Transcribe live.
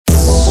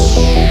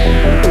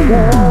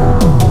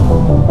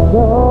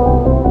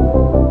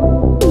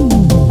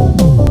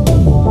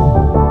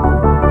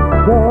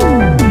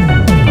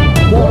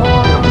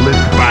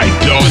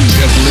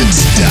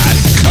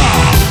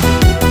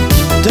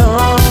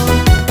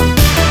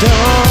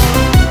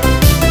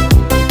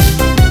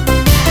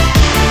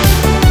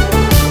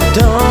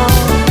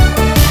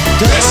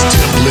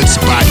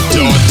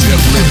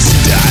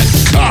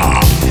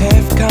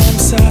Have come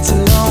such a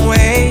long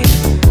way.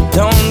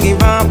 Don't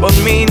give up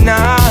on me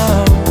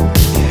now.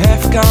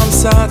 Have come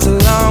such a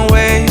long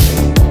way.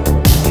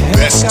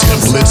 Best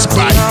templates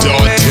by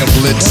DAWtemplates.com.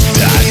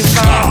 Don't give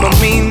up on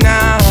me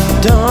now.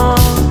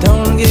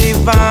 Don't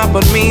give up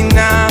on me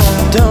now.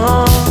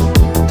 Don't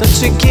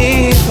you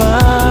give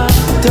up.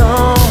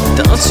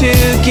 Don't you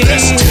give up.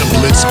 Best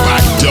templates by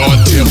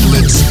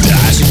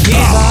DAWtemplates.com.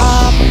 Give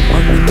up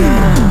on me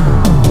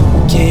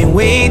now. Can't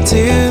wait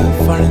too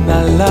far and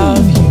I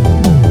love you.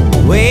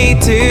 Way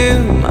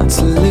too much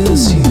to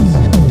lose you.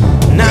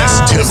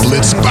 Best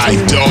templates by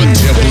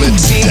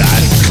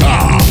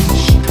DAWtemplates.com.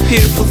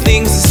 Beautiful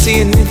things to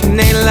see and if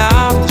they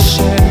love to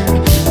share.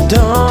 I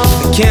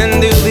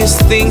can't do these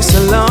things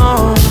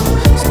alone.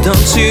 So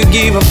don't you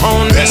give up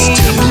on me. Best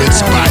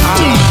templates by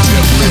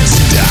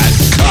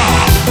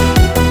DAWtemplates.com.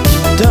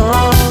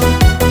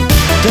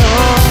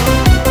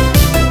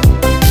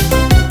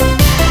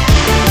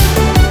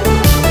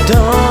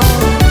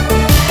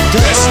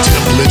 Best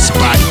templates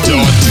by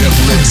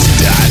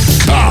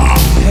DAWtemplates.com.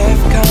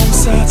 Have come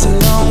such a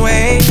long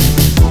way.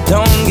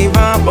 Don't give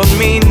up on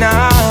me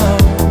now.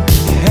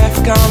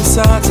 Have come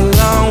such a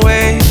long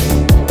way.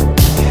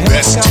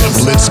 Best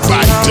templates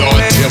by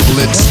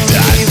DAWtemplates.com.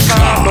 Don't give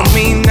up on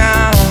me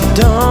now.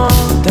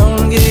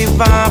 Don't give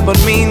up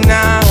on me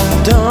now.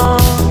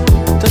 Don't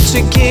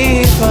you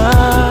give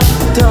up.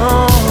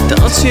 Don't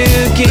you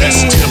give up.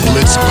 Best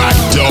templates by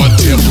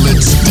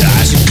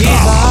DAWtemplates.com.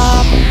 Give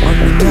up on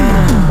me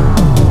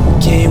now.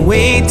 Can't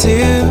wait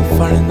too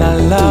far and I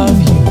love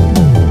you.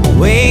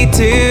 Way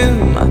too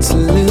much to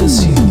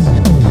lose you.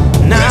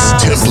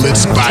 Best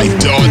templates by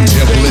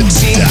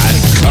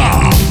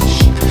DAWtemplates.com.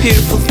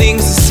 Beautiful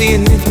things to see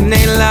and if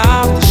they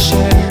love to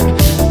share.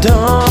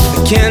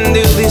 I can't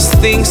do these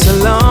things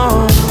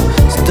alone.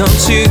 So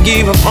don't you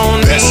give up on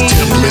me. Best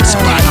templates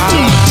by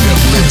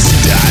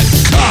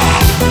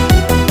DAWtemplates.com.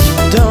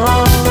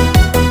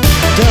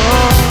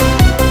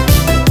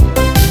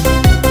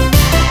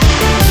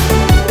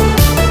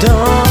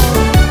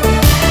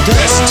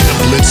 Best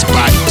templates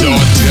by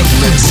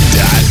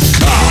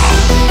DAWtemplates.com.